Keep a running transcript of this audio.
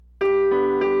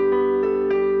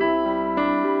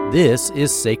This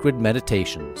is Sacred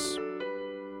Meditations.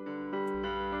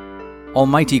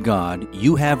 Almighty God,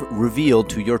 you have revealed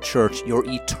to your church your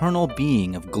eternal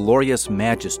being of glorious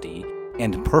majesty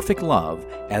and perfect love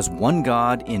as one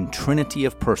God in Trinity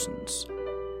of persons.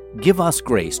 Give us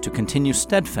grace to continue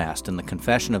steadfast in the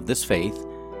confession of this faith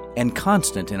and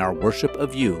constant in our worship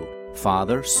of you,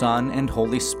 Father, Son, and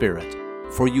Holy Spirit,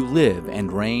 for you live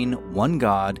and reign one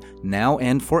God, now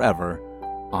and forever.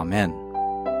 Amen.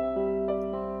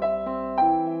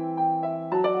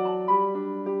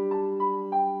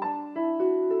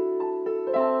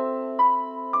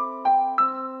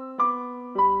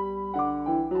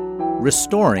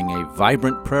 Restoring a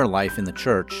vibrant prayer life in the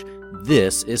church,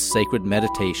 this is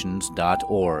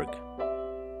sacredmeditations.org.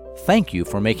 Thank you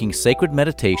for making Sacred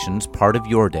Meditations part of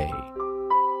your day.